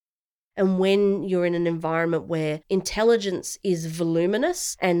And when you're in an environment where intelligence is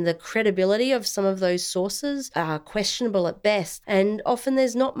voluminous and the credibility of some of those sources are questionable at best, and often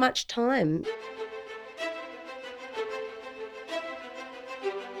there's not much time.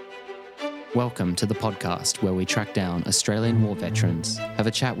 Welcome to the podcast where we track down Australian war veterans, have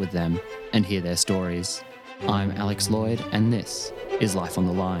a chat with them, and hear their stories. I'm Alex Lloyd, and this is Life on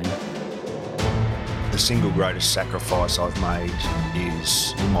the Line. The single greatest sacrifice I've made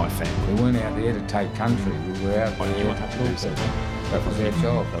is my family. We weren't out there to take country, we were out there to do something. That was our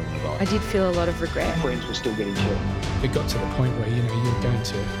job. I did feel a lot of regret. Friends were still getting killed. It got to the point where, you're going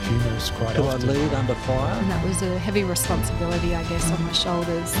to funerals quite often. Do I lead under fire? And that was a heavy responsibility, I guess, on my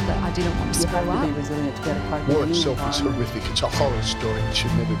shoulders that I didn't want to screw up. War itself is horrific. It's a horror story. It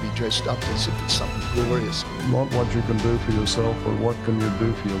should never be dressed up as if it's something glorious. Not what you can do for yourself, but what can you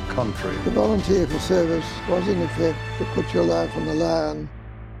do for your country. The volunteer for service was in effect to put your life on the line.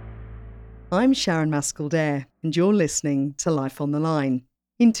 I'm Sharon Maskell-Dare, and you're listening to Life on the Line.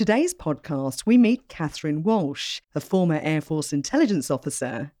 In today's podcast, we meet Catherine Walsh, a former Air Force intelligence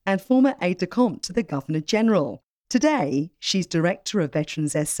officer and former aide-de-camp to the Governor-General. Today, she's Director of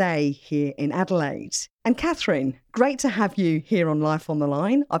Veterans SA here in Adelaide. And Catherine, great to have you here on Life on the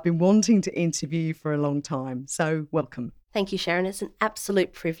Line. I've been wanting to interview you for a long time, so welcome. Thank you, Sharon. It's an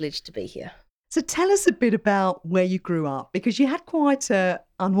absolute privilege to be here. So tell us a bit about where you grew up, because you had quite an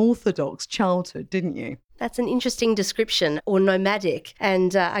unorthodox childhood, didn't you? That's an interesting description, or nomadic.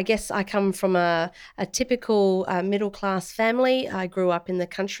 And I guess I come from a typical middle-class family. I grew up in the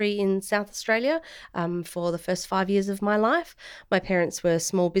country in South Australia for the first 5 years of my life. My parents were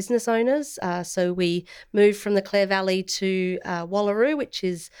small business owners, so we moved from the Clare Valley to Wallaroo, which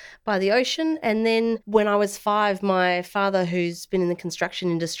is by the ocean. And then when I was 5, my father, who's been in the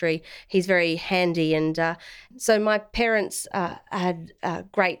construction industry, he's very handy. And so my parents had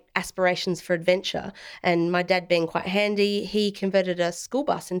great aspirations for adventure. And my dad, being quite handy, he converted a school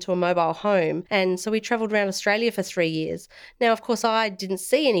bus into a mobile home. And so we travelled around Australia for 3 years. Now, of course, I didn't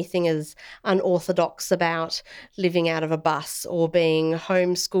see anything as unorthodox about living out of a bus or being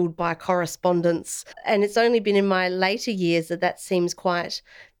homeschooled by correspondence. And it's only been in my later years that seems quite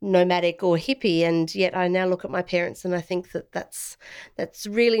nomadic or hippie. And yet I now look at my parents and I think that's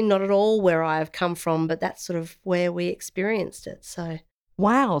really not at all where I've come from, but that's sort of where we experienced it. So.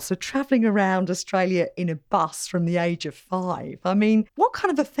 Wow, so travelling around Australia in a bus from the age of 5. I mean, what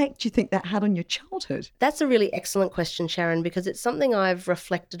kind of effect do you think that had on your childhood? That's a really excellent question, Sharon, because it's something I've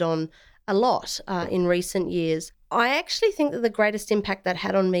reflected on a lot in recent years. I actually think that the greatest impact that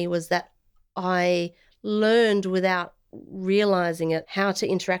had on me was that I learned without realising it how to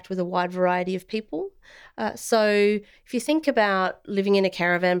interact with a wide variety of people. So if you think about living in a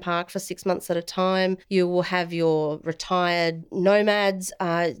caravan park for 6 months at a time, you will have your retired nomads.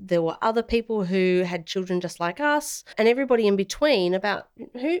 There were other people who had children just like us, and everybody in between about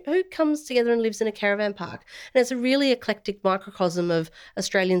who comes together and lives in a caravan park. And it's a really eclectic microcosm of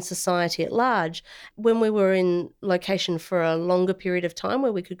Australian society at large. When we were in location for a longer period of time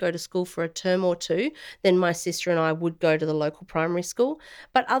where we could go to school for a term or two, then my sister and I would go to the local primary school.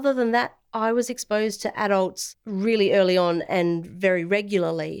 But other than that, I was exposed to adults really early on and very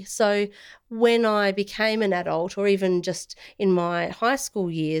regularly. So when I became an adult, or even just in my high school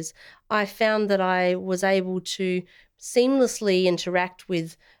years, I found that I was able to seamlessly interact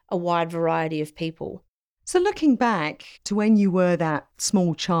with a wide variety of people. So looking back to when you were that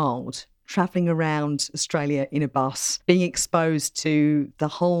small child, travelling around Australia in a bus, being exposed to the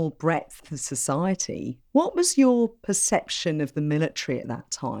whole breadth of society, what was your perception of the military at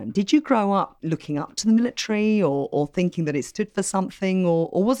that time? Did you grow up looking up to the military or thinking that it stood for something,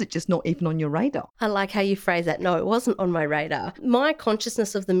 or was it just not even on your radar? I like how you phrase that. No, it wasn't on my radar. My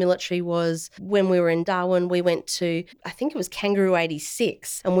consciousness of the military was when we were in Darwin, we went to, I think it was Kangaroo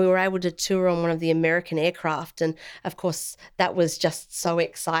 86, and we were able to tour on one of the American aircraft. And of course, that was just so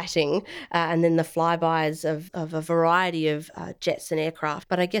exciting. And then the flybys of a variety of jets and aircraft.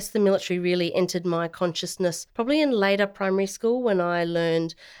 But I guess the military really entered my consciousness probably in later primary school, when I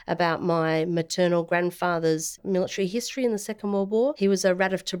learned about my maternal grandfather's military history in the Second World War. He was a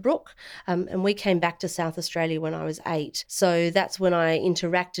Rat of Tobruk, and we came back to South Australia when I was 8. So that's when I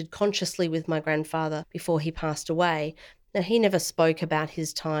interacted consciously with my grandfather before he passed away. Now, he never spoke about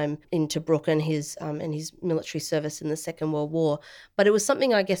his time in Tobruk and his military service in the Second World War, but it was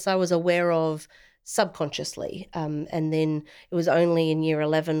something I guess I was aware of subconsciously. And then it was only in year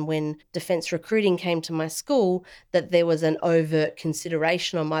 11 when defence recruiting came to my school that there was an overt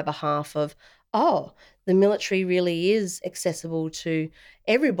consideration on my behalf of, the military really is accessible to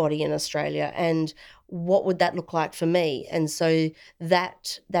everybody in Australia. And what would that look like for me? And so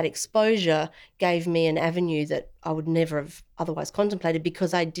that exposure gave me an avenue that I would never have otherwise contemplated,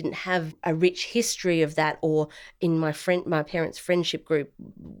 because I didn't have a rich history of that, or in my parents' friendship group,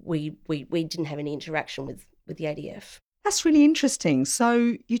 we didn't have any interaction with the ADF. That's really interesting.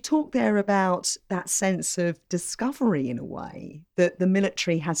 So you talk there about that sense of discovery, in a way, that the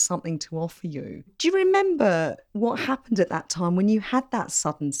military has something to offer you. Do you remember what happened at that time when you had that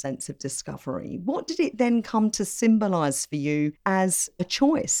sudden sense of discovery? What did it then come to symbolise for you as a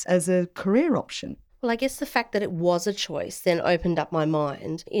choice, as a career option? Well, I guess the fact that it was a choice then opened up my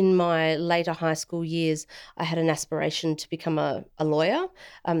mind. In my later high school years, I had an aspiration to become a lawyer.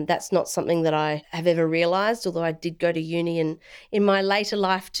 That's not something that I have ever realised, although I did go to uni and in my later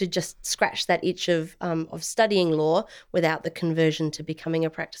life to just scratch that itch of studying law without the conversion to becoming a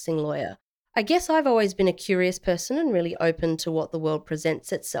practising lawyer. I guess I've always been a curious person and really open to what the world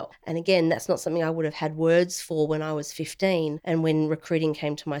presents itself. And again, that's not something I would have had words for when I was 15 and when recruiting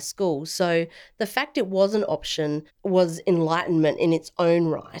came to my school. So the fact it was an option was enlightenment in its own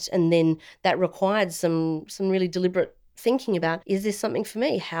right. And then that required some really deliberate thinking about, is this something for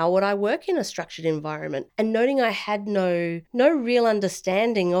me? How would I work in a structured environment? And noting I had no real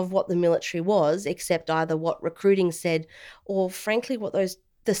understanding of what the military was, except either what recruiting said or frankly what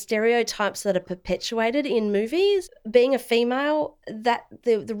the stereotypes that are perpetuated in movies. Being a female, that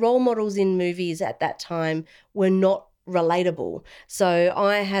the role models in movies at that time were not relatable. So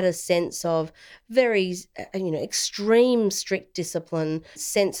I had a sense of very, extreme strict discipline,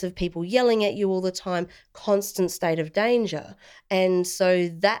 sense of people yelling at you all the time, constant state of danger. And so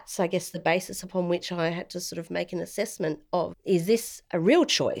that's, I guess, the basis upon which I had to sort of make an assessment of, is this a real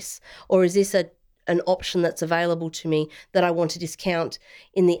choice, or is this an option that's available to me that I want to discount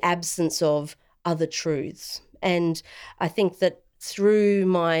in the absence of other truths? And I think that through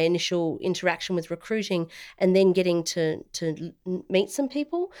my initial interaction with recruiting and then getting to meet some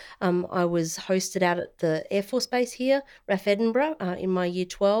people, I was hosted out at the Air Force Base here, RAF Edinburgh, in my year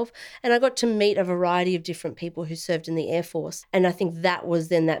 12, and I got to meet a variety of different people who served in the Air Force. And I think that was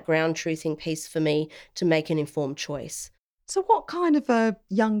then that ground truthing piece for me to make an informed choice. So what kind of a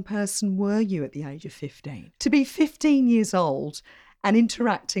young person were you at the age of 15? To be 15 years old and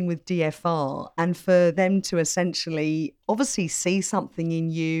interacting with DFR, and for them to essentially obviously see something in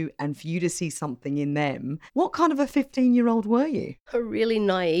you and for you to see something in them, what kind of a 15-year-old were you? A really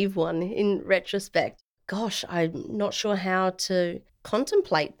naive one in retrospect. Gosh, I'm not sure how to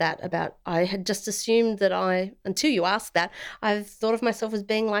contemplate that about. I had just assumed that until you asked that, I've thought of myself as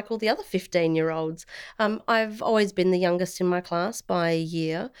being like all the other 15-year-olds. I've always been the youngest in my class by a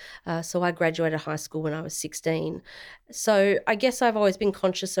year, so I graduated high school when I was 16. So I guess I've always been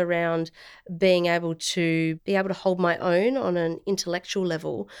conscious around being able to hold my own on an intellectual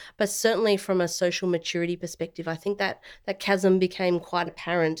level, but certainly from a social maturity perspective, I think that chasm became quite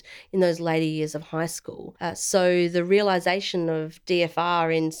apparent in those later years of high school. So the realisation of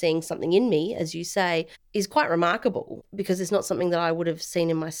DFR in seeing something in me, as you say, is quite remarkable, because it's not something that I would have seen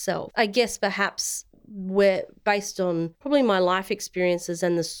in myself. I guess perhaps where, based on probably my life experiences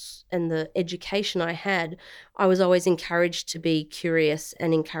and the education I had, I was always encouraged to be curious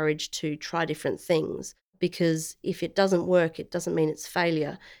and encouraged to try different things. Because if it doesn't work, it doesn't mean it's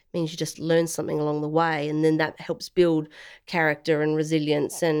failure. It means you just learn something along the way, and then that helps build character and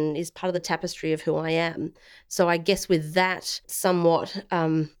resilience and is part of the tapestry of who I am. So I guess with that somewhat,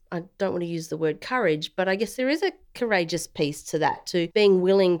 I don't want to use the word courage, but I guess there is a courageous piece to that, to being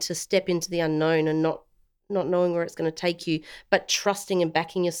willing to step into the unknown and not knowing where it's going to take you, but trusting and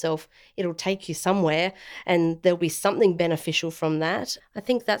backing yourself, it'll take you somewhere and there'll be something beneficial from that. I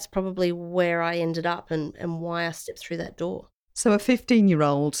think that's probably where I ended up and why I stepped through that door. So a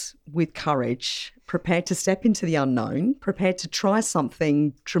 15-year-old with courage, prepared to step into the unknown, prepared to try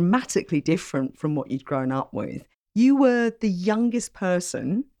something dramatically different from what you'd grown up with. You were the youngest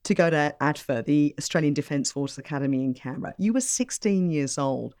person to go to ADFA, the Australian Defence Force Academy in Canberra. You were 16 years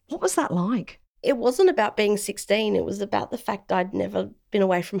old. What was that like? It wasn't about being 16. It was about the fact I'd never been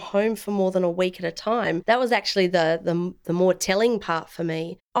away from home for more than a week at a time. That was actually the more telling part for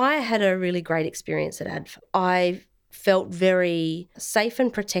me. I had a really great experience at ADFA. I felt very safe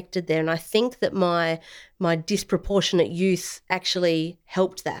and protected there, and I think that my disproportionate youth actually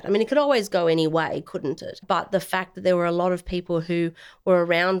helped that. I mean, it could always go any way, couldn't it? But the fact that there were a lot of people who were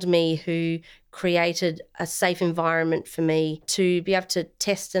around me who created a safe environment for me to be able to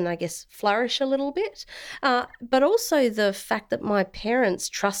test and, I guess, flourish a little bit. But also the fact that my parents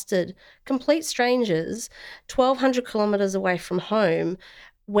trusted complete strangers 1,200 kilometres away from home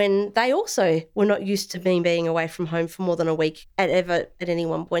when they also were not used to me being away from home for more than a week at any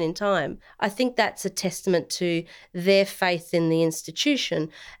one point in time. I think that's a testament to their faith in the institution,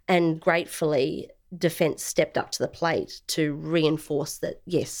 and gratefully Defence stepped up to the plate to reinforce that,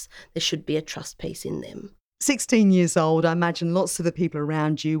 yes, there should be a trust piece in them. 16 years old, I imagine lots of the people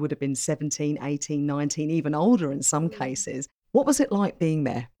around you would have been 17, 18, 19, even older in some cases. What was it like being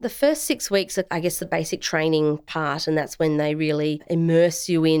there? The first 6 weeks are, I guess, the basic training part, and that's when they really immerse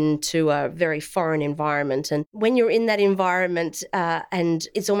you into a very foreign environment. And when you're in that environment, and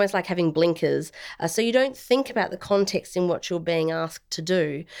it's almost like having blinkers, so you don't think about the context in what you're being asked to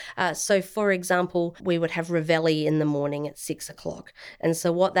do. So, for example, we would have reveille in the morning at 6 o'clock. And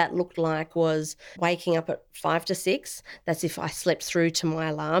so what that looked like was waking up at 5 to 6. That's if I slept through to my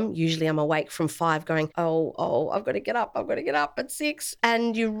alarm. Usually I'm awake from 5 going, oh, I've got to get up at 6,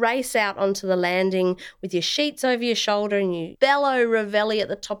 and you race out onto the landing with your sheets over your shoulder and you bellow reveille at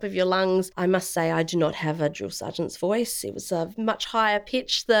the top of your lungs. I must say I do not have a drill sergeant's voice. It was a much higher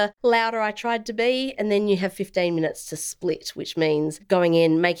pitch the louder I tried to be. And then you have 15 minutes to split, which means going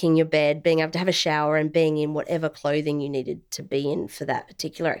in, making your bed, being able to have a shower and being in whatever clothing you needed to be in for that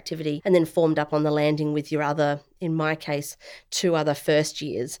particular activity, and then formed up on the landing with your other, in my case, 2 other first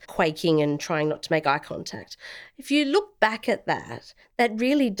years, quaking and trying not to make eye contact. If you look back at that, that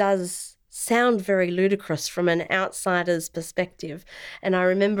really does sound very ludicrous from an outsider's perspective. And I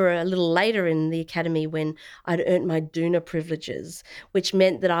remember a little later in the academy when I'd earned my doona privileges, which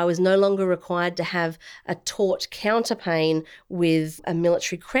meant that I was no longer required to have a taut counterpane with a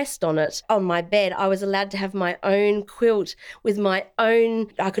military crest on it on my bed. I was allowed to have my own quilt with my own,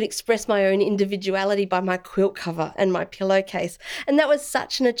 I could express my own individuality by my quilt cover and my pillowcase. And that was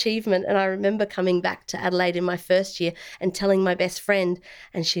such an achievement. And I remember coming back to Adelaide in my first year and telling my best friend,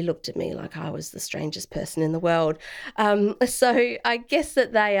 and she looked at me like I was the strangest person in the world. So I guess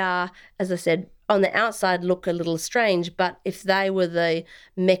that they are, as I said, on the outside look a little strange, but if they were the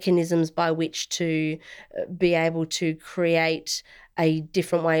mechanisms by which to be able to create a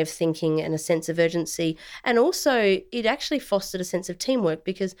different way of thinking and a sense of urgency, and also it actually fostered a sense of teamwork,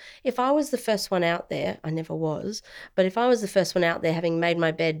 because if I was the first one out there, I never was, but if I was the first one out there having made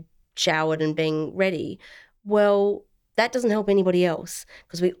my bed, showered and being ready, well, that doesn't help anybody else,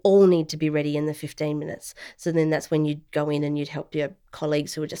 because we all need to be ready in the 15 minutes. So then that's when you'd go in and you'd help your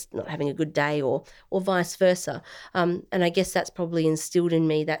colleagues who are just not having a good day, or vice versa. And I guess that's probably instilled in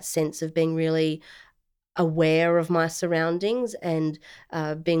me that sense of being really aware of my surroundings and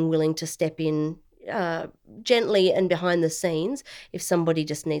being willing to step in gently and behind the scenes if somebody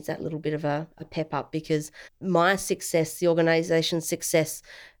just needs that little bit of a pep up, because my success, the organisation's success,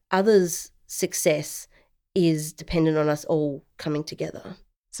 others' success is dependent on us all coming together.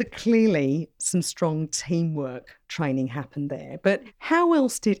 So clearly some strong teamwork training happened there. But how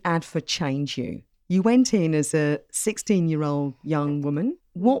else did ADFA change you? You went in as a 16-year-old young woman.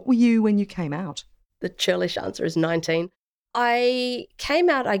 What were you when you came out? The churlish answer is 19. I came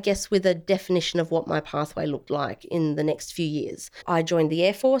out, I guess, with a definition of what my pathway looked like in the next few years. I joined the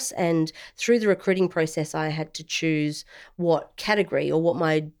Air Force, and through the recruiting process, I had to choose what category or what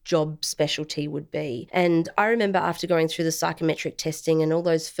my job specialty would be. And I remember after going through the psychometric testing and all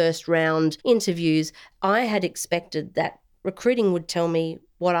those first round interviews, I had expected that recruiting would tell me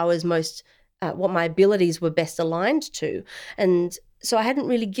what I was what my abilities were best aligned to. And so I hadn't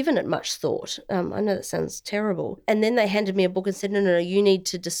really given it much thought. I know that sounds terrible. And then they handed me a book and said, no, you need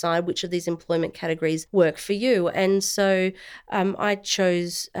to decide which of these employment categories work for you. And so I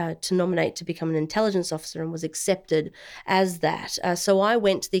chose to nominate to become an intelligence officer and was accepted as that. So I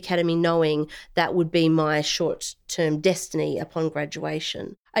went to the academy knowing that would be my short-term destiny upon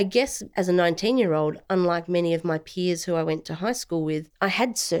graduation. I guess as a 19-year-old, unlike many of my peers who I went to high school with, I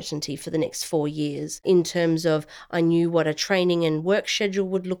had certainty for the next 4 years in terms of I knew what a training and work schedule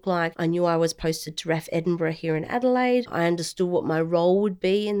would look like. I knew I was posted to RAF Edinburgh here in Adelaide. I understood what my role would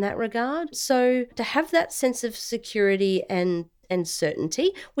be in that regard. So to have that sense of security and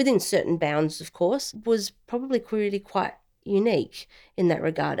certainty, within certain bounds, of course, was probably really quite unique in that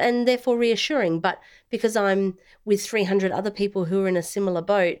regard, and therefore reassuring. But because I'm with 300 other people who are in a similar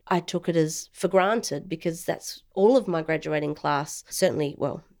boat, I took it as for granted, because that's all of my graduating class, certainly,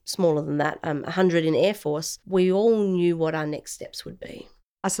 well, smaller than that, 100 in Air Force. We all knew what our next steps would be.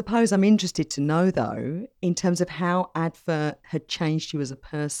 I suppose I'm interested to know, though, in terms of how ADFA had changed you as a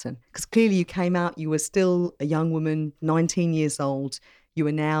person, because clearly you came out, you were still a young woman, 19 years old. You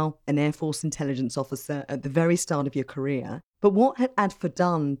are now an Air Force intelligence officer at the very start of your career. But what had ADFA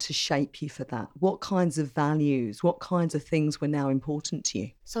done to shape you for that? What kinds of values, what kinds of things were now important to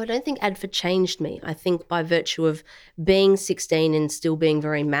you? So I don't think ADFA changed me. I think by virtue of being 16 and still being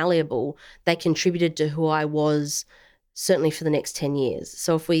very malleable, they contributed to who I was certainly for the next 10 years.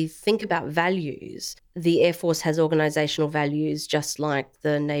 So if we think about values, the Air Force has organisational values just like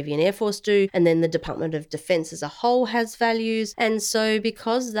the Navy and Air Force do, and then the Department of Defence as a whole has values. And so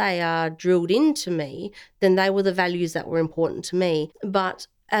because they are drilled into me, then they were the values that were important to me. But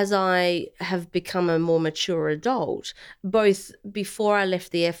as I have become a more mature adult, both before I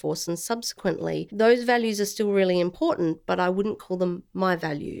left the Air Force and subsequently, those values are still really important, but I wouldn't call them my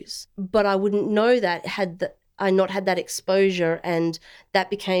values. But I wouldn't know that had I not had that exposure, and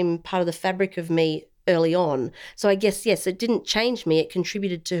that became part of the fabric of me early on. So I guess, yes, it didn't change me. It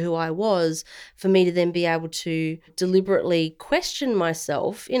contributed to who I was for me to then be able to deliberately question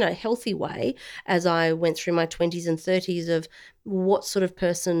myself in a healthy way as I went through my 20s and 30s of what sort of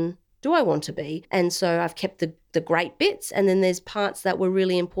person do I want to be? And so I've kept the great bits, and then there's parts that were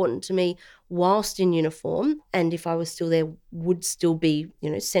really important to me whilst in uniform, and if I was still there, would still be,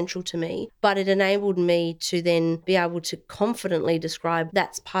 central to me. But it enabled me to then be able to confidently describe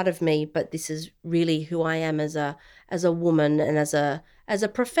that's part of me, but this is really who I am as a woman and as a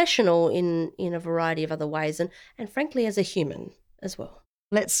professional in a variety of other ways, and frankly as a human as well.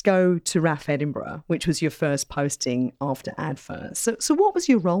 Let's go to RAF Edinburgh, which was your first posting after ADFA. So what was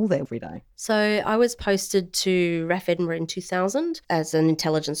your role there every day? So I was posted to RAF Edinburgh in 2000 as an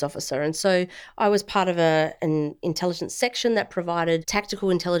intelligence officer. And so I was part of an intelligence section that provided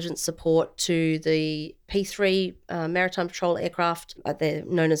tactical intelligence support to the P3 Maritime Patrol aircraft, they're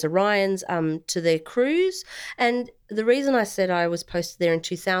known as Orions, to their crews. And the reason I said I was posted there in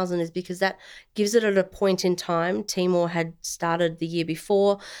 2000 is because that gives it at a point in time. Timor had started the year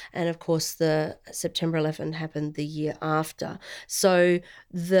before, and of course the September 11 happened the year after. So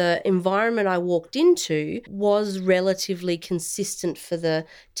the environment I walked into was relatively consistent for the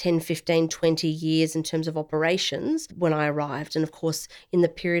 10, 15, 20 years in terms of operations when I arrived. And of course, in the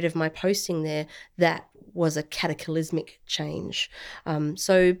period of my posting there, that was a cataclysmic change.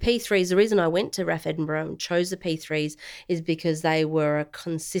 So P3s, the reason I went to RAF Edinburgh and chose the P3s is because they were a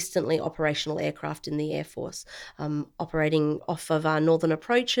consistently operational aircraft in the Air Force, operating off of our northern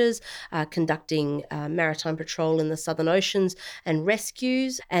approaches, conducting maritime patrol in the southern oceans and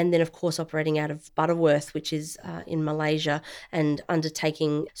rescues, and then of course operating out of Butterworth, which is in Malaysia, and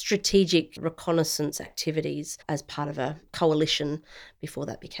undertaking strategic reconnaissance activities as part of a coalition before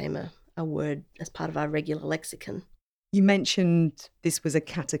that became a word as part of our regular lexicon. You mentioned this was a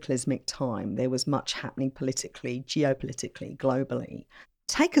cataclysmic time. There was much happening politically, geopolitically, globally.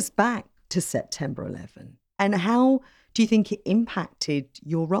 Take us back to September 11 and how do you think it impacted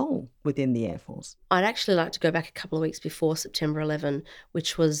your role within the Air Force? I'd actually like to go back a couple of weeks before September 11,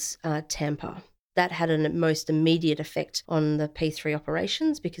 which was Tampa. That had a most immediate effect on the P3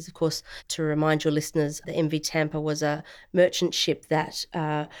 operations because, of course, to remind your listeners, the MV Tampa was a merchant ship that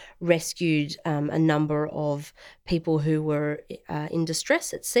rescued a number of people who were in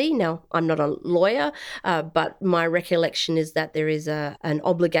distress at sea. Now, I'm not a lawyer, but my recollection is that there is an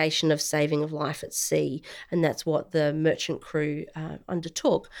obligation of saving of life at sea, and that's what the merchant crew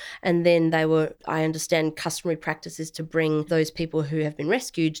undertook. And then they were, I understand, customary practice is to bring those people who have been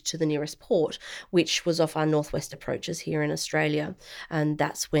rescued to the nearest port, which was off our northwest approaches here in Australia. And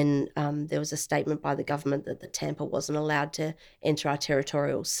that's when there was a statement by the government that the Tampa wasn't allowed to enter our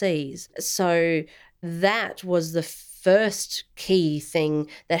territorial seas. So that was the first key thing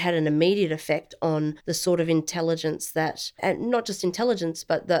that had an immediate effect on the sort of intelligence that, and not just intelligence,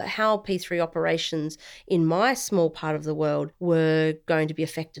 but how P3 operations in my small part of the world were going to be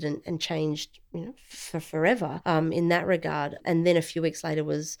affected and changed, for forever in that regard. And then a few weeks later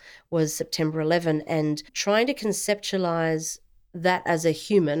was September 11, and trying to conceptualize that as a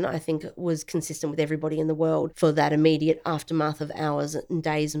human, I think was consistent with everybody in the world for that immediate aftermath of hours and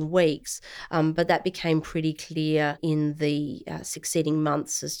days and weeks. But that became pretty clear in the succeeding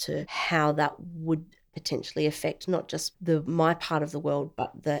months as to how that would potentially affect not just my part of the world,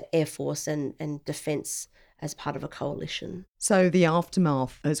 but the Air Force and Defence as part of a coalition. So the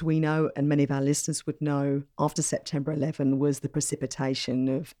aftermath, as we know, and many of our listeners would know, after September 11 was the precipitation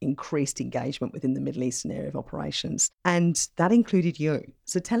of increased engagement within the Middle Eastern area of operations. And that included you.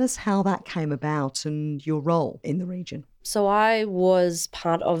 So tell us how that came about and your role in the region. So I was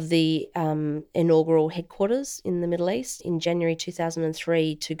part of the inaugural headquarters in the Middle East in January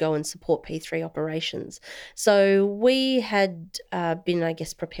 2003 to go and support P3 operations. So we had been, I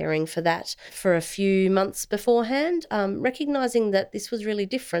guess, preparing for that for a few months beforehand, recognising that this was really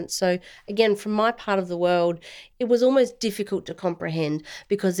different. So again, from my part of the world, it was almost difficult to comprehend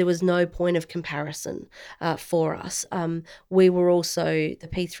because there was no point of comparison for us. We were also, the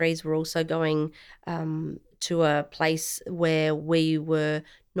P3s were also going to a place where we were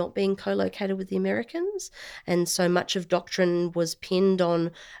not being co-located with the Americans. And so much of doctrine was pinned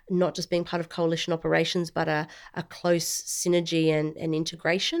on not just being part of coalition operations, but a close synergy and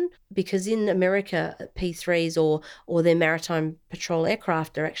integration. Because in America, P3s or their maritime patrol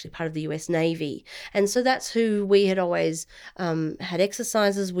aircraft are actually part of the US Navy. And so that's who we had always had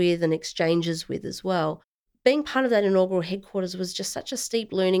exercises with and exchanges with as well. Being part of that inaugural headquarters was just such a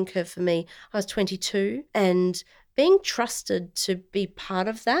steep learning curve for me. I was 22, and being trusted to be part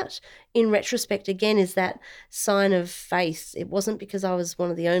of that, in retrospect, again, is that sign of faith. It wasn't because I was one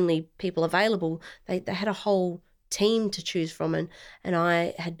of the only people available. They had a whole team to choose from, and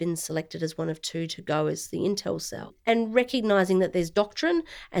I had been selected as one of two to go as the intel cell. And recognising that there's doctrine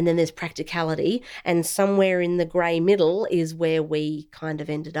and then there's practicality, and somewhere in the grey middle is where we kind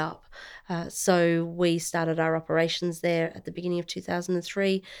of ended up. So we started our operations there at the beginning of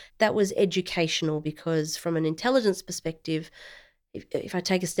 2003. That was educational because from an intelligence perspective, if I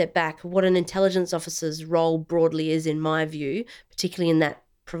take a step back, what an intelligence officer's role broadly is, in my view, particularly in that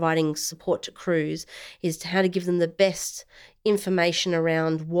providing support to crews, is to how to give them the best information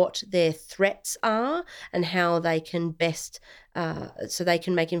around what their threats are and how they can best, so they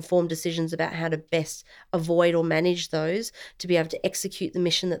can make informed decisions about how to best avoid or manage those to be able to execute the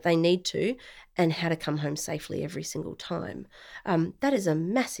mission that they need to, and how to come home safely every single time. That is a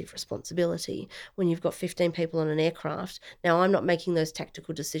massive responsibility when you've got 15 people on an aircraft. Now, I'm not making those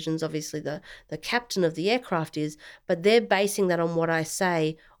tactical decisions. Obviously, the captain of the aircraft is, but they're basing that on what I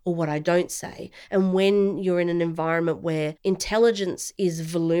say or what I don't say. And when you're in an environment where intelligence is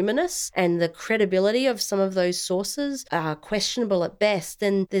voluminous and the credibility of some of those sources are questionable at best,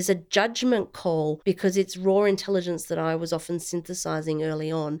 then there's a judgment call because it's raw intelligence that I was often synthesizing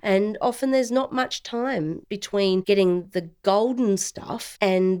early on. And often there's not much time between getting the golden stuff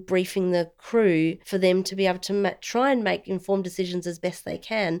and briefing the crew for them to be able to try and make informed decisions as best they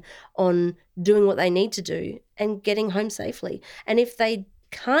can on doing what they need to do and getting home safely. And if they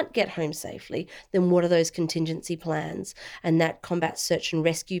can't get home safely, then what are those contingency plans? And that combat search and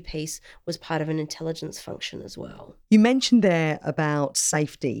rescue piece was part of an intelligence function as well. You mentioned there about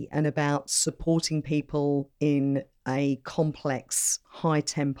safety and about supporting people in a complex, high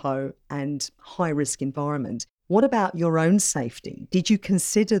tempo and high risk environment. What about your own safety? Did you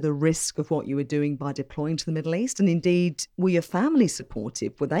consider the risk of what you were doing by deploying to the Middle East? And indeed, were your family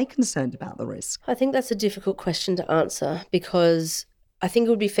supportive? Were they concerned about the risk? I think that's a difficult question to answer because I think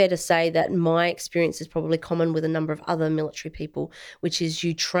it would be fair to say that my experience is probably common with a number of other military people, which is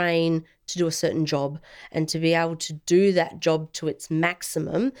you train to do a certain job, and to be able to do that job to its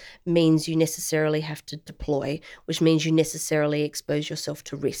maximum means you necessarily have to deploy, which means you necessarily expose yourself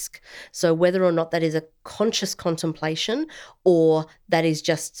to risk. So whether or not that is a conscious contemplation or that is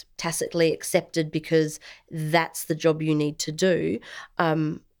just tacitly accepted because that's the job you need to do,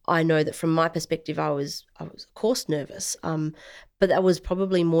 I know that from my perspective, I was of course nervous, but I was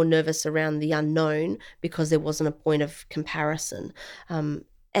probably more nervous around the unknown because there wasn't a point of comparison.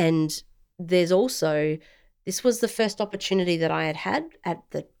 And there's also, this was the first opportunity that I had at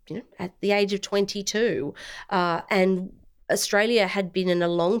the age of 22, and Australia had been in a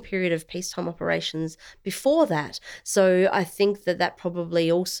long period of peacetime operations before that. So I think that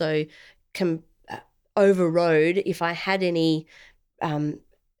probably also overrode, if I had any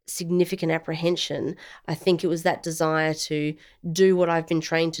significant apprehension, I think it was that desire to do what I've been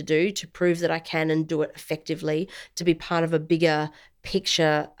trained to do, to prove that I can and do it effectively, to be part of a bigger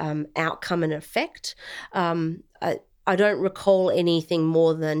picture outcome and effect. I don't recall anything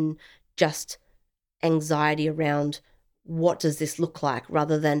more than just anxiety around what does this look like,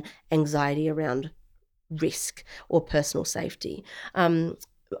 rather than anxiety around risk or personal safety.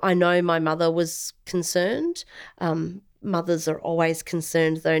 I know my mother was concerned. Mothers are always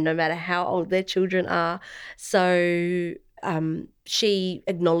concerned, though, no matter how old their children are. So she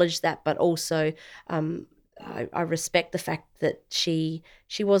acknowledged that, but also I respect the fact that she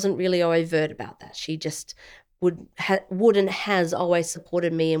wasn't really overt about that. She just would and has always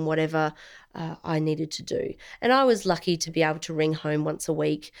supported me in whatever I needed to do. And I was lucky to be able to ring home once a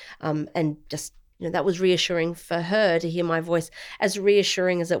week and just that was reassuring for her to hear my voice, as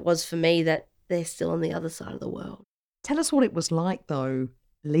reassuring as it was for me that they're still on the other side of the world. Tell us what it was like, though,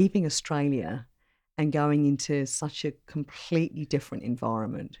 leaving Australia and going into such a completely different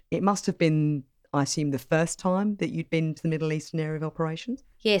environment. It must have been, I assume, the first time that you'd been to the Middle Eastern area of operations?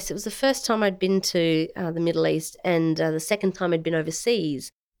 Yes, it was the first time I'd been to the Middle East, and the second time I'd been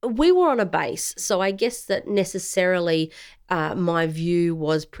overseas. We were on a base, so I guess that necessarily my view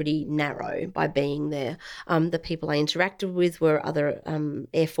was pretty narrow by being there. The people I interacted with were other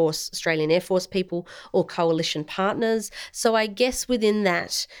Australian Air Force people or coalition partners. So I guess within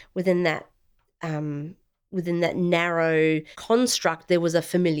that narrow construct, there was a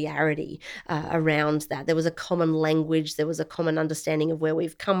familiarity around that. There was a common language, there was a common understanding of where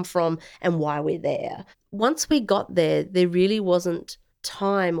we've come from and why we're there. Once we got there, there really wasn't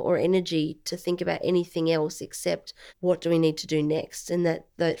time or energy to think about anything else except what do we need to do next. And that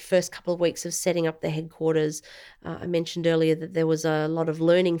the first couple of weeks of setting up the headquarters, I mentioned earlier that there was a lot of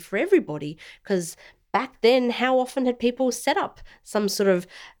learning for everybody, because back then, how often had people set up some sort of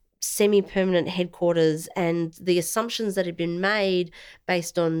semi-permanent headquarters, and the assumptions that had been made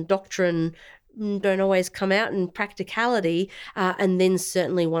based on doctrine don't always come out in practicality. And then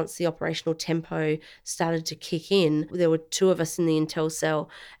certainly once the operational tempo started to kick in, there were 2 of us in the intel cell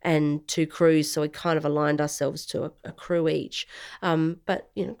and 2 crews, so we kind of aligned ourselves to a crew each.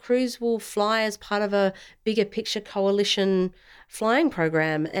 But crews will fly as part of a bigger picture coalition flying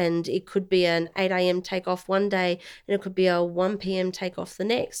program, and it could be an 8 a.m. takeoff one day and it could be a 1 p.m. takeoff the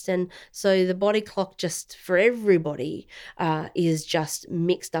next. And so the body clock just for everybody is just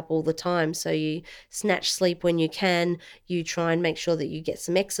mixed up all the time. So you snatch sleep when you can, you try and make sure that you get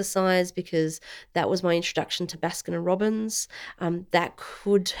some exercise, because that was my introduction to Baskin and Robbins. That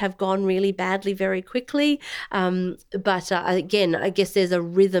could have gone really badly very quickly. But again, I guess there's a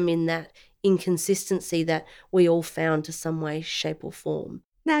rhythm in that inconsistency that we all found to some way, shape or form.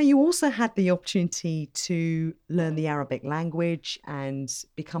 Now, you also had the opportunity to learn the Arabic language and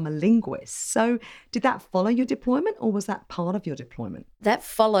become a linguist. So did that follow your deployment, or was that part of your deployment? That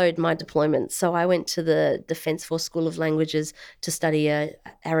followed my deployment. So I went to the Defence Force School of Languages to study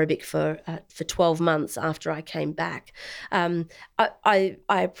Arabic for 12 months after I came back. I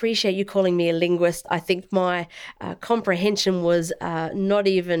appreciate you calling me a linguist. I think my comprehension was not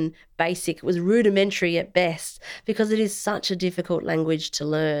even basic. It was rudimentary at best, because it is such a difficult language to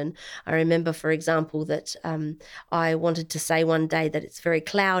learn. I remember, for example, that I wanted to say one day that it's very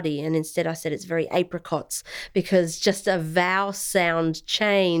cloudy, and instead I said it's very apricots, because just a vowel sound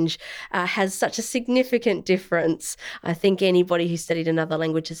change has such a significant difference. I think anybody who studied another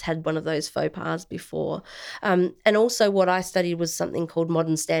language has had one of those faux pas before. And also what I studied was something called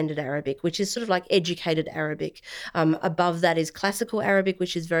Modern Standard Arabic, which is sort of like educated Arabic. Above that is Classical Arabic,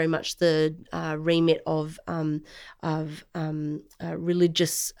 which is very much the remit of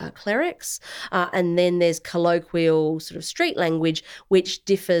religious clerics. And then there's colloquial sort of street language, which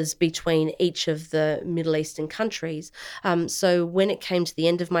differs between each of the Middle Eastern countries. So when it came to the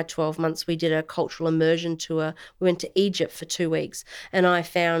end of my 12 months, we did a cultural immersion tour. We went to Egypt for 2 weeks, and I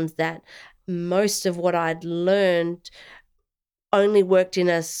found that most of what I'd learned only worked in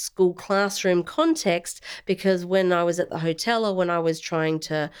a school classroom context, because when I was at the hotel or when I was trying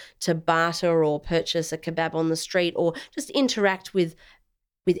to barter or purchase a kebab on the street or just interact with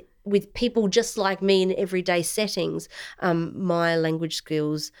people just like me in everyday settings, my language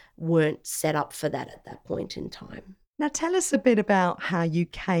skills weren't set up for that at that point in time. Now, tell us a bit about how you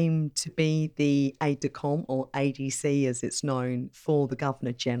came to be the aide-de-camp, or ADC as it's known, for the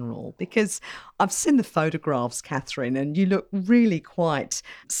Governor-General, because I've seen the photographs, Catherine, and you look really quite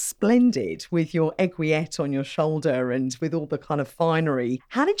splendid with your aiguillette on your shoulder and with all the kind of finery.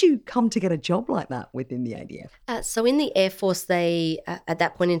 How did you come to get a job like that within the ADF? So in the Air Force, they at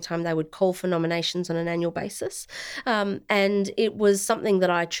that point in time, they would call for nominations on an annual basis. And it was something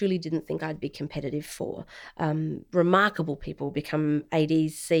that I truly didn't think I'd be competitive for. Remarkable people become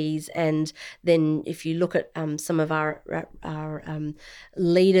ADCs, and then if you look at some of our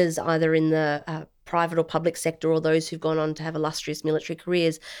leaders, either in the private or public sector, or those who've gone on to have illustrious military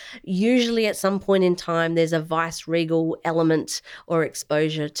careers, usually at some point in time there's a vice-regal element or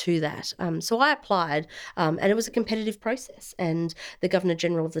exposure to that. So I applied, and it was a competitive process. And the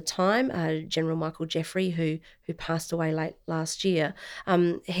Governor-General of the time, General Michael Jeffrey, who passed away late last year,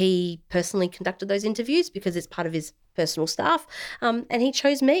 he personally conducted those interviews because it's part of his personal staff, and he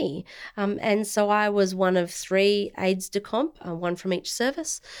chose me. And so I was one of 3 aides-de-camp, one from each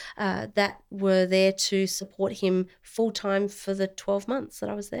service, that were there to support him full-time for the 12 months that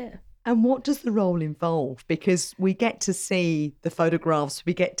I was there. And what does the role involve? Because we get to see the photographs,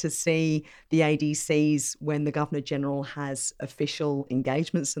 we get to see the ADCs when the Governor-General has official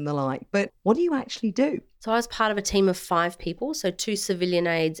engagements and the like. But what do you actually do? So I was part of a team of 5 people, so 2 civilian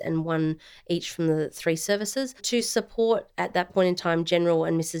aides and 1 each from the 3 services, to support at that point in time General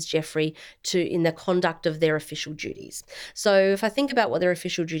and Mrs. Jeffrey in the conduct of their official duties. So if I think about what their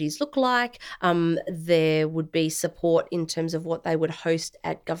official duties look like, there would be support in terms of what they would host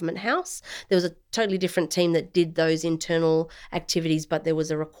at Government House. There was a totally different team that did those internal activities, but there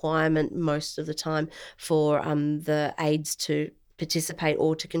was a requirement most of the time for the aides to participate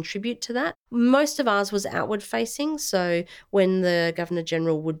or to contribute to that. Most of ours was outward facing. So when the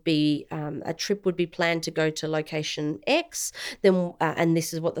Governor-General would be, a trip would be planned to go to location X, then, and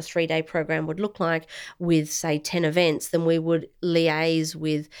this is what the 3-day program would look like with, say, 10 events, then we would liaise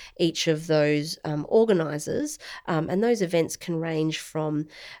with each of those organisers. And those events can range from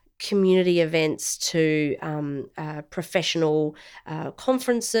community events to professional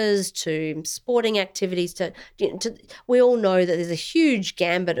conferences to sporting activities to we all know that there's a huge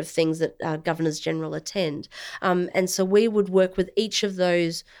gambit of things that Governors General attend, and so we would work with each of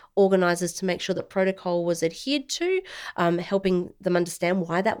those organisers to make sure that protocol was adhered to, helping them understand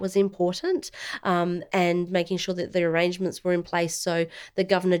why that was important, and making sure that the arrangements were in place so the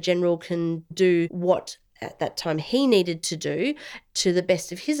Governor-General can do what at that time he needed to do to the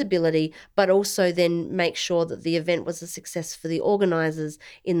best of his ability, but also then make sure that the event was a success for the organisers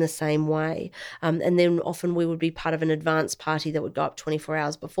in the same way. And then often we would be part of an advance party that would go up 24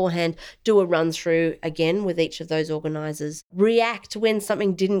 hours beforehand, do a run through again with each of those organisers, react when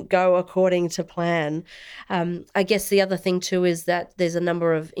something didn't go according to plan. I guess the other thing too is that there's a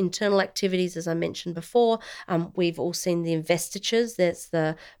number of internal activities, as I mentioned before. We've all seen the investitures. That's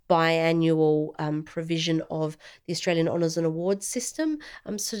the biannual provision of the Australian Honours and Awards system.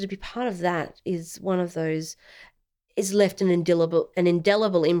 So to be part of that is one of those, is left an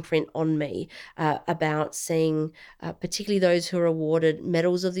indelible imprint on me about seeing particularly those who are awarded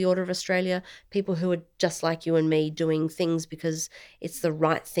medals of the Order of Australia, people who are just like you and me doing things because it's the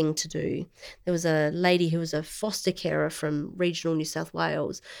right thing to do. There was a lady who was a foster carer from regional New South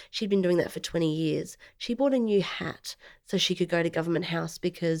Wales. She'd been doing that for 20 years. She bought a new hat so she could go to Government House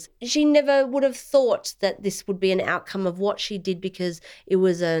because she never would have thought that this would be an outcome of what she did, because it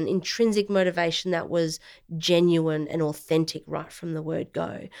was an intrinsic motivation that was genuine and authentic right from the word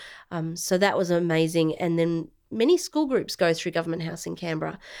go. So that was amazing. And then many school groups go through Government House in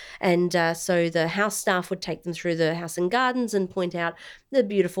Canberra, and so the house staff would take them through the house and gardens and point out the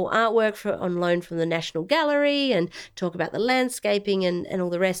beautiful artwork on loan from the National Gallery and talk about the landscaping and all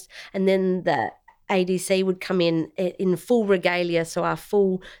the rest. And then the ADC would come in full regalia, so our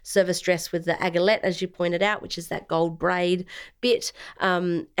full service dress with the agilette, as you pointed out, which is that gold braid bit,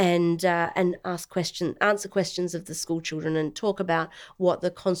 and answer questions of the school children and talk about what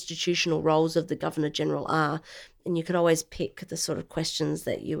the constitutional roles of the Governor-General are. And you could always pick the sort of questions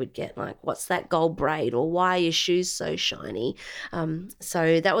that you would get, like, what's that gold braid, or why are your shoes so shiny?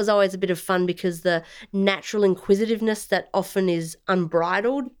 So that was always a bit of fun, because the natural inquisitiveness that often is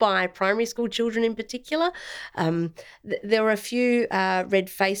unbridled by primary school children in particular. There were a few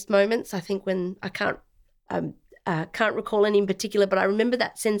red-faced moments, I think, when I can't recall any in particular, but I remember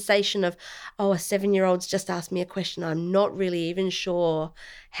that sensation of, a 7-year-old's just asked me a question I'm not really even sure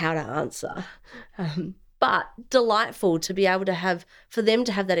how to answer. But delightful to be able to for them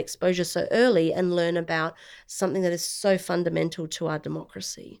to have that exposure so early and learn about something that is so fundamental to our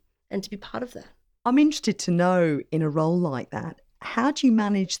democracy, and to be part of that. I'm interested to know, in a role like that, how do you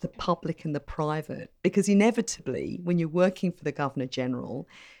manage the public and the private? Because inevitably, when you're working for the Governor-General,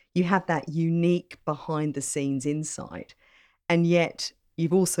 you have that unique behind-the-scenes insight, and yet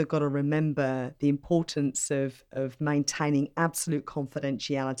you've also got to remember the importance of maintaining absolute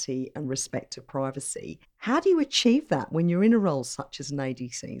confidentiality and respect to privacy. How do you achieve that when you're in a role such as an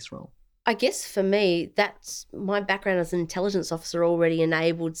ADC's role? I guess for me, that's my background as an intelligence officer already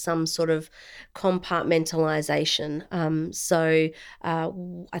enabled some sort of compartmentalisation. So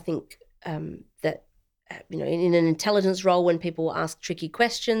I think that, in an intelligence role, when people ask tricky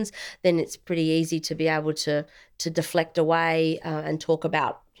questions, then it's pretty easy to be able to deflect away and talk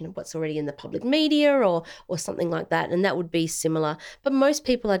about what's already in the public media or something like that, and that would be similar. But most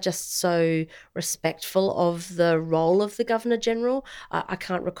people are just so respectful of the role of the Governor-General. I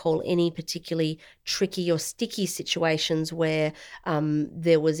can't recall any particularly tricky or sticky situations where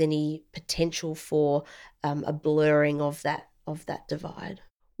there was any potential for a blurring of that divide.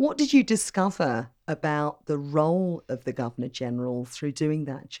 What did you discover about the role of the Governor-General through doing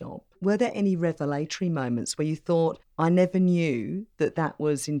that job? Were there any revelatory moments where you thought, I never knew that that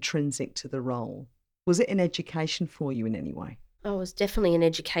was intrinsic to the role? Was it an education for you in any way? Oh, it was definitely an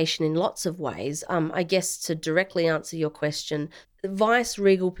education in lots of ways. I guess to directly answer your question, the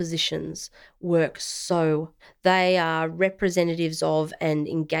vice-regal positions work so. They are representatives of and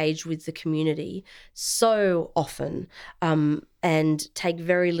engage with the community so often and take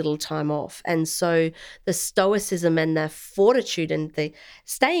very little time off. And so the stoicism and the fortitude and the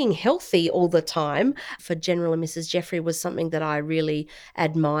staying healthy all the time for General and Mrs. Jeffrey was something that I really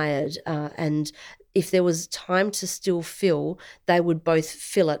admired. And if there was time to still fill, they would both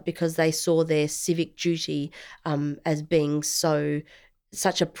fill it because they saw their civic duty as being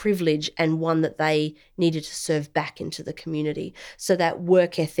such a privilege and one that they needed to serve back into the community. So that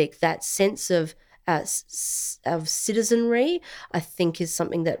work ethic, that sense of citizenry, I think is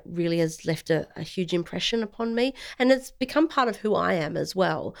something that really has left a huge impression upon me, and it's become part of who I am as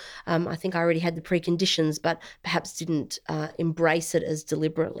well. I think I already had the preconditions, but perhaps didn't embrace it as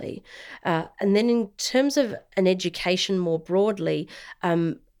deliberately. And then in terms of an education more broadly,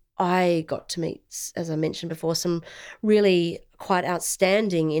 I got to meet, as I mentioned before, some really quite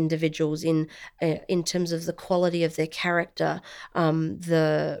outstanding individuals in terms of the quality of their character,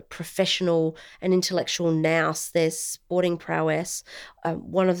 the professional and intellectual nous, their sporting prowess.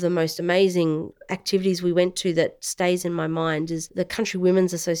 One of the most amazing activities we went to that stays in my mind is the Country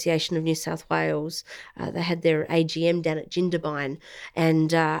Women's Association of New South Wales. They had their AGM down at Jindabyne,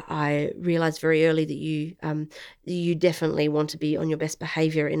 and I realised very early that you definitely want to be on your best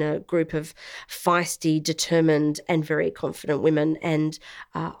behaviour in a group of feisty, determined and very confident women, and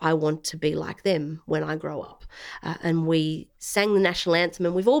I want to be like them when I grow up. And we sang the national anthem,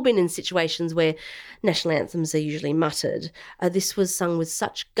 and we've all been in situations where national anthems are usually muttered. This was sung with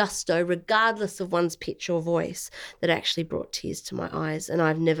such gusto, regardless of one's pitch or voice, that actually brought tears to my eyes, and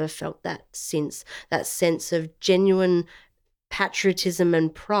I've never felt that since. That sense of genuine patriotism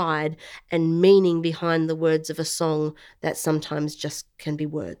and pride and meaning behind the words of a song that sometimes just can be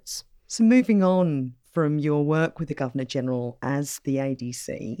words. So moving on from your work with the Governor-General as the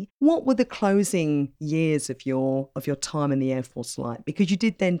ADC, what were the closing years of your time in the Air Force like? Because you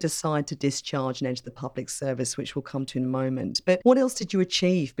did then decide to discharge and enter the public service, which we'll come to in a moment. But what else did you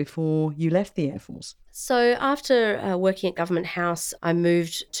achieve before you left the Air Force? So after working at Government House, I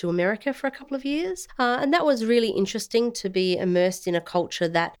moved to America for a couple of years. And that was really interesting to be immersed in a culture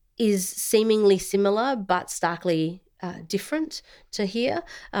that is seemingly similar but starkly different to here.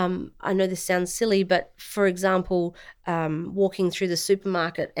 I know this sounds silly, but for example, walking through the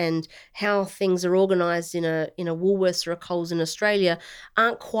supermarket and how things are organised in a Woolworths or a Coles in Australia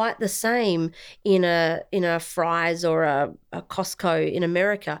aren't quite the same in a Fry's or a Costco in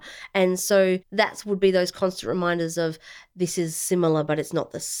America. And so that would be those constant reminders of this is similar, but it's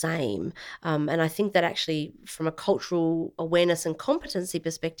not the same. And I think that actually from a cultural awareness and competency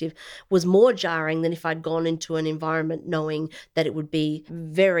perspective was more jarring than if I'd gone into an environment knowing that it would be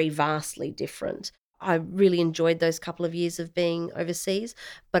very vastly different. I really enjoyed those couple of years of being overseas,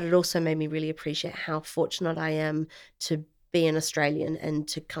 but it also made me really appreciate how fortunate I am to be an Australian and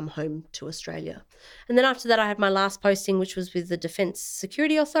to come home to Australia. And then after that, I had my last posting, which was with the Defence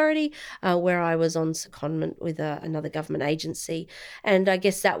Security Authority, where I was on secondment with another government agency. And I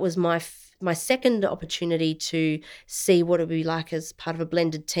guess that was my second opportunity to see what it would be like as part of a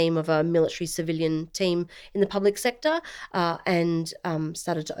blended team of a military-civilian team in the public sector, and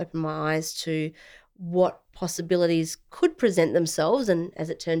started to open my eyes to what possibilities could present themselves. And as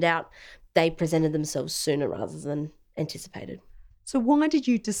it turned out, they presented themselves sooner rather than anticipated. So why did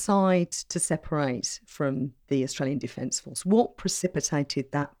you decide to separate from the Australian Defence Force? What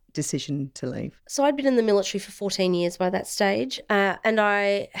precipitated that decision to leave? So I'd been in the military for 14 years by that stage, and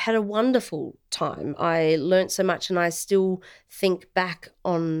I had a wonderful time. I learnt so much, and I still think back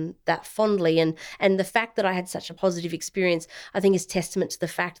on that fondly. And the fact that I had such a positive experience, I think, is testament to the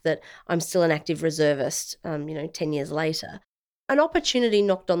fact that I'm still an active reservist, 10 years later. An opportunity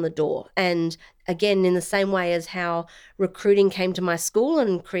knocked on the door, and again, in the same way as how recruiting came to my school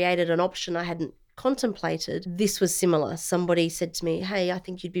and created an option I hadn't contemplated, this was similar. Somebody said to me, hey, I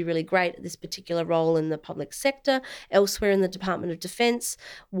think you'd be really great at this particular role in the public sector, elsewhere in the Department of Defence.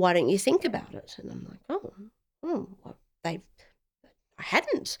 Why don't you think about it? And I'm like, I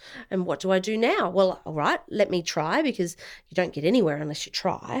hadn't. And what do I do now? Well, all right, let me try, because you don't get anywhere unless you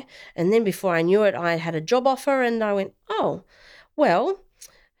try. And then before I knew it, I had a job offer, and I went, well,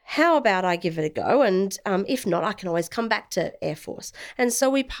 how about I give it a go? And if not, I can always come back to Air Force. And so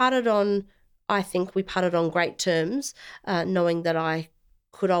we parted on great terms, knowing that I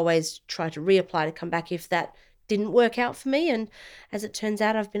could always try to reapply to come back if that didn't work out for me. And as it turns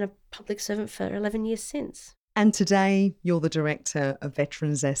out, I've been a public servant for 11 years since. And today you're the Director of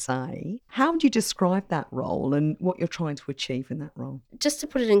Veterans SA. How would you describe that role and what you're trying to achieve in that role? Just to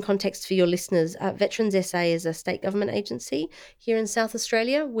put it in context for your listeners, Veterans SA is a state government agency here in South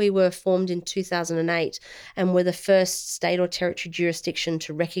Australia. We were formed in 2008 and we're the first state or territory jurisdiction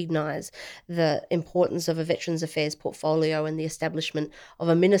to recognise the importance of a Veterans Affairs portfolio and the establishment of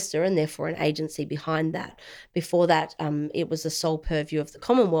a minister and therefore an agency behind that. Before that, it was the sole purview of the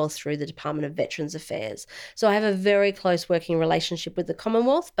Commonwealth through the Department of Veterans Affairs. So I have a very close working relationship with the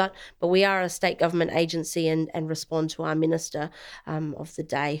Commonwealth, but we are a state government agency and respond to our minister of the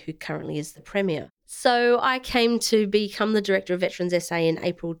day, who currently is the Premier. So I came to become the Director of Veterans SA in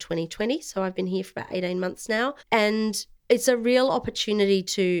April 2020. So I've been here for about 18 months now. And it's a real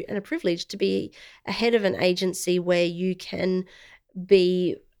opportunity and a privilege to be a head of an agency where you can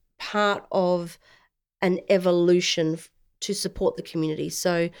be part of an evolution to support the community.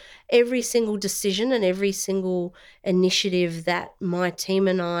 So every single decision and every single initiative that my team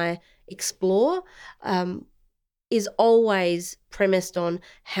and I explore is always premised on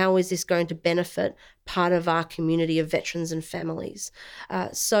how is this going to benefit part of our community of veterans and families.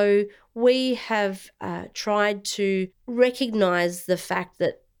 So we have tried to recognise the fact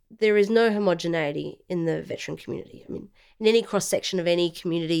that there is no homogeneity in the veteran community. I mean, in any cross-section of any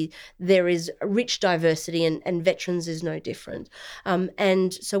community, there is rich diversity and veterans is no different.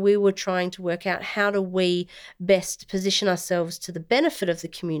 And so we were trying to work out how do we best position ourselves to the benefit of the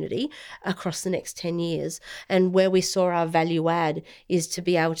community across the next 10 years. And where we saw our value add is to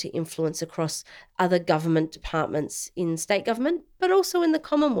be able to influence across other government departments in state government, but also in the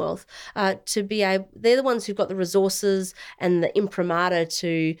Commonwealth, to be able, they're the ones who've got the resources and the imprimatur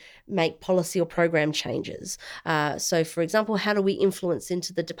to make policy or program changes. So for example, how do we influence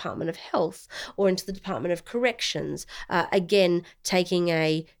into the Department of Health or into the Department of Corrections? Again, taking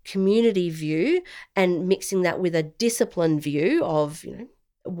a community view and mixing that with a discipline view of,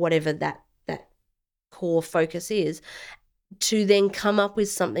 whatever that core focus is, to then come up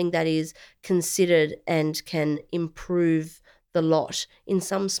with something that is considered and can improve the lot in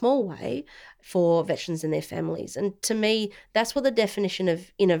some small way for veterans and their families. And to me, that's what the definition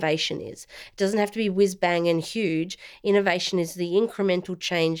of innovation is. It doesn't have to be whiz bang and huge. Innovation is the incremental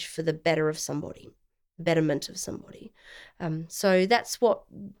change for the betterment of somebody. So that's what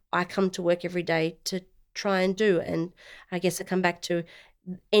I come to work every day to try and do. And I guess I come back to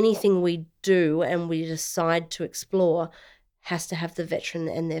anything we do and we decide to explore has to have the veteran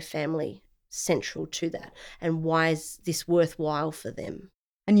and their family central to that. And why is this worthwhile for them?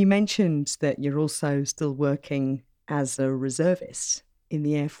 And you mentioned that you're also still working as a reservist in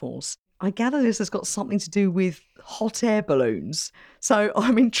the Air Force. I gather this has got something to do with hot air balloons. So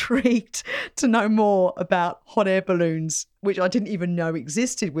I'm intrigued to know more about hot air balloons, which I didn't even know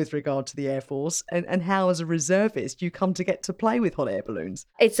existed with regard to the Air Force, and how as a reservist you come to get to play with hot air balloons.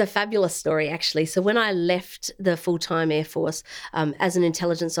 It's a fabulous story, actually. So when I left the full-time Air Force as an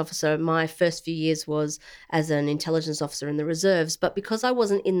intelligence officer, my first few years was as an intelligence officer in the reserves. But because I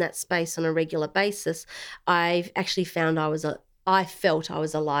wasn't in that space on a regular basis, I actually found I felt I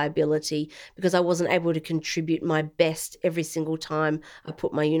was a liability because I wasn't able to contribute my best every single time I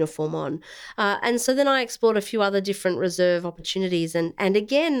put my uniform on. And so then I explored a few other different reserve opportunities. And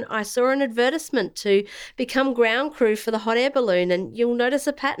again, I saw an advertisement to become ground crew for the hot air balloon. And you'll notice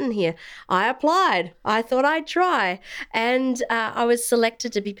a pattern here. I applied. I thought I'd try. And I was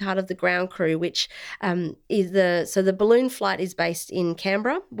selected to be part of the ground crew, which is the balloon flight is based in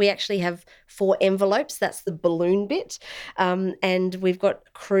Canberra. We actually have 4 envelopes. That's the balloon bit. And we've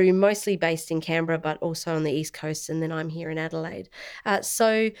got crew mostly based in Canberra, but also on the East Coast, and then I'm here in Adelaide.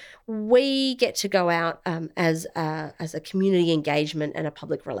 So we get to go out as a community engagement and a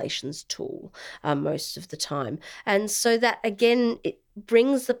public relations tool most of the time. And so that, again, it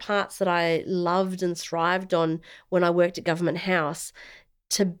brings the parts that I loved and thrived on when I worked at Government House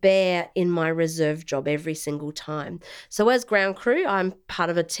to bear in my reserve job every single time. So as ground crew, I'm part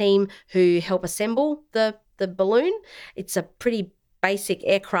of a team who help assemble the balloon. It's a pretty basic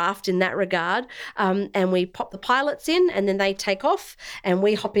aircraft in that regard, and we pop the pilots in and then they take off and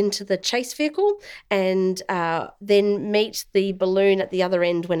we hop into the chase vehicle and then meet the balloon at the other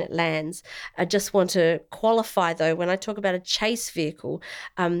end when it lands. I just want to qualify though, when I talk about a chase vehicle,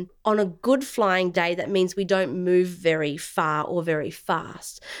 on a good flying day, that means we don't move very far or very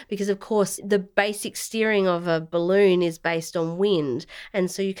fast because of course the basic steering of a balloon is based on wind,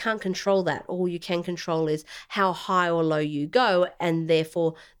 and so you can't control that. All you can control is how high or low you go, and and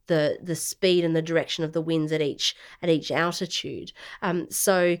therefore the speed and the direction of the winds at each altitude.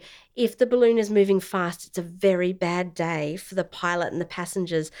 So if the balloon is moving fast, it's a very bad day for the pilot and the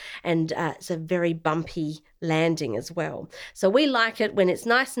passengers, and it's a very bumpy landing as well. So we like it when it's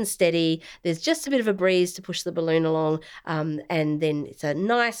nice and steady, there's just a bit of a breeze to push the balloon along, and then it's a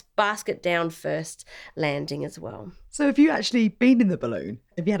nice basket down first landing as well. So have you actually been in the balloon?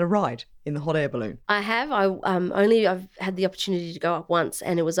 Have you had a ride in the hot air balloon? I have. I've had the opportunity to go up once,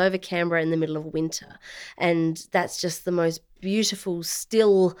 and it was over Canberra in the middle of winter. And that's just the most beautiful,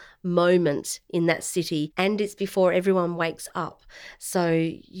 still moment in that city. And it's before everyone wakes up. So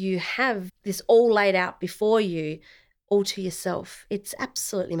you have this all laid out before you, all to yourself. It's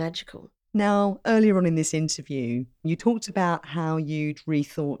absolutely magical. Now, earlier on in this interview, you talked about how you'd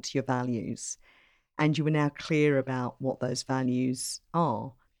rethought your values, and you were now clear about what those values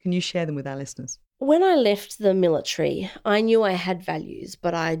are. Can you share them with our listeners? When I left the military, I knew I had values,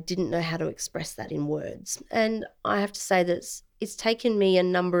 but I didn't know how to express that in words. And I have to say that it's taken me a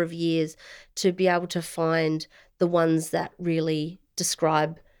number of years to be able to find the ones that really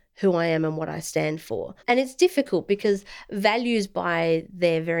describe who I am and what I stand for. And it's difficult because values by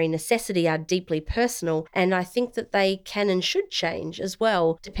their very necessity are deeply personal, and I think that they can and should change as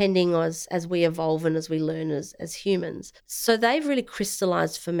well, depending as we evolve and as we learn as humans. So they've really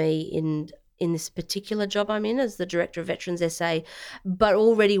crystallised for me in this particular job I'm in as the Director of Veterans SA, but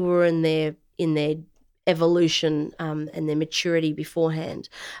already were in their evolution and their maturity beforehand.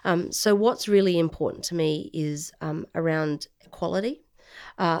 So what's really important to me is around equality.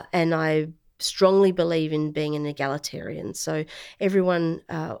 And I strongly believe in being an egalitarian. So everyone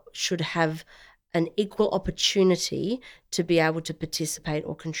should have an equal opportunity to be able to participate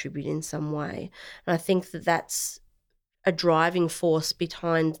or contribute in some way. And I think that that's a driving force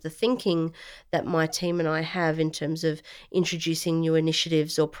behind the thinking that my team and I have in terms of introducing new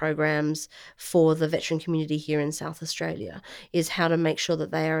initiatives or programs for the veteran community here in South Australia, is how to make sure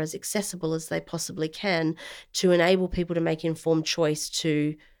that they are as accessible as they possibly can to enable people to make informed choice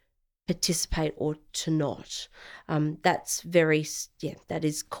to participate or to not. That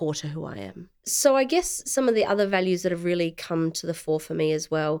is core to who I am. So I guess some of the other values that have really come to the fore for me as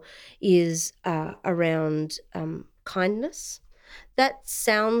well is around kindness. That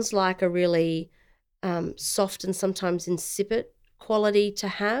sounds like a really soft and sometimes insipid quality to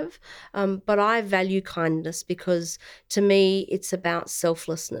have, but I value kindness because to me it's about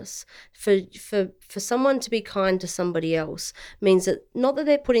selflessness. For someone to be kind to somebody else means that not that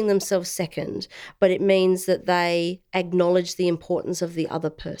they're putting themselves second, but it means that they acknowledge the importance of the other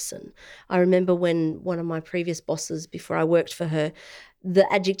person. I remember when one of my previous bosses, before I worked for her, the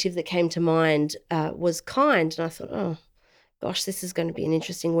adjective that came to mind was kind, and I thought, oh gosh, this is going to be an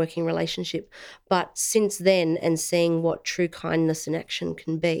interesting working relationship. But since then, and seeing what true kindness in action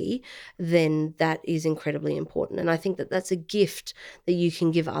can be, then that is incredibly important. And I think that that's a gift that you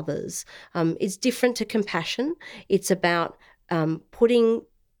can give others. It's different to compassion. It's about putting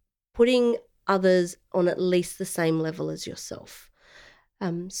others on at least the same level as yourself.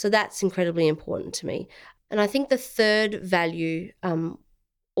 So that's incredibly important to me. And I think the third value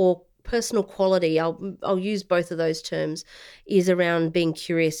or personal quality, I'll use both of those terms, is around being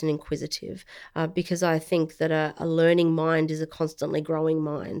curious and inquisitive, because I think that a learning mind is a constantly growing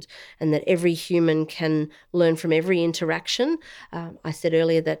mind, and that every human can learn from every interaction. I said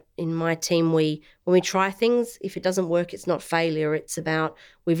earlier that in my team, when we try things, if it doesn't work, it's not failure. It's about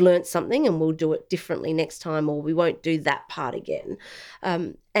we've learned something and we'll do it differently next time, or we won't do that part again.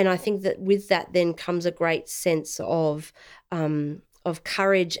 And I think that with that then comes a great sense of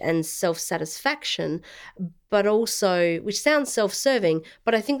courage and self-satisfaction, but also, which sounds self-serving,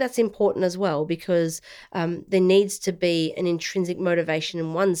 but I think that's important as well, because there needs to be an intrinsic motivation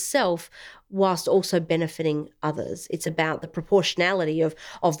in oneself whilst also benefiting others. It's about the proportionality of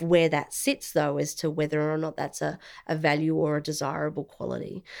where that sits, though, as to whether or not that's a value or a desirable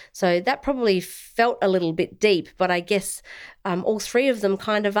quality. So that probably felt a little bit deep, but I guess all three of them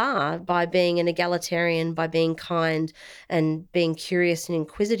kind of are, by being an egalitarian, by being kind, and being curious and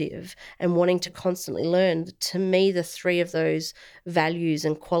inquisitive and wanting to constantly learn. To me, the three of those values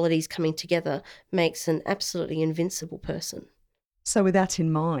and qualities coming together makes an absolutely invincible person. So with that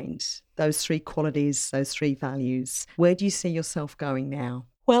in mind, those three qualities, those three values, where do you see yourself going now?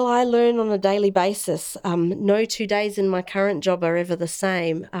 Well, I learn on a daily basis. No 2 days in my current job are ever the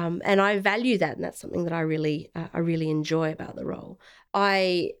same, and I value that, and that's something that I really enjoy about the role.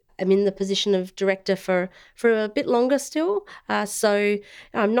 I am in the position of director for a bit longer still, so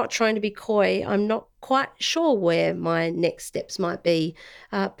I'm not trying to be coy. I'm not quite sure where my next steps might be,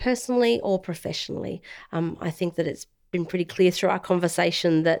 personally or professionally. I think that it's been pretty clear through our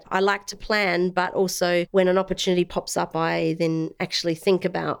conversation that I like to plan, but also when an opportunity pops up, I then actually think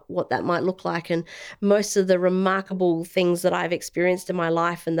about what that might look like. And most of the remarkable things that I've experienced in my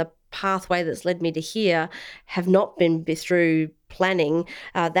life and the pathway that's led me to here have not been through planning.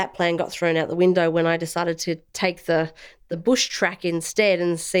 That plan got thrown out the window when I decided to take the bush track instead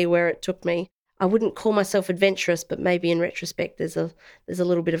and see where it took me. I wouldn't call myself adventurous, but maybe in retrospect, there's a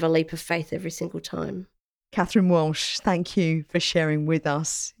little bit of a leap of faith every single time. Catherine Walsh, thank you for sharing with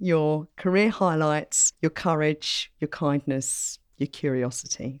us your career highlights, your courage, your kindness, your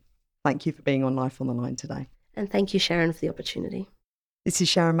curiosity. Thank you for being on Life on the Line today. And thank you, Sharon, for the opportunity. This is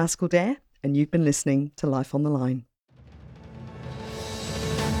Sharon Maskell-Dare, and you've been listening to Life on the Line.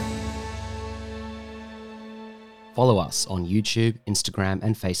 Follow us on YouTube, Instagram,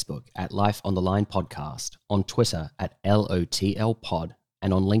 and Facebook at Life on the Line Podcast, on Twitter at LOTL Pod,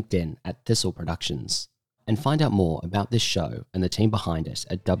 and on LinkedIn at Thistle Productions. And find out more about this show and the team behind it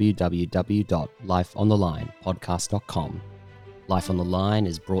at www.lifeonthelinepodcast.com. Life on the Line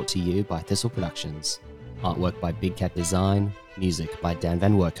is brought to you by Thistle Productions. Artwork by Big Cat Design, music by Dan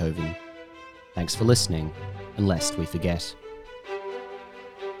Van Werkhoven. Thanks for listening, and lest we forget.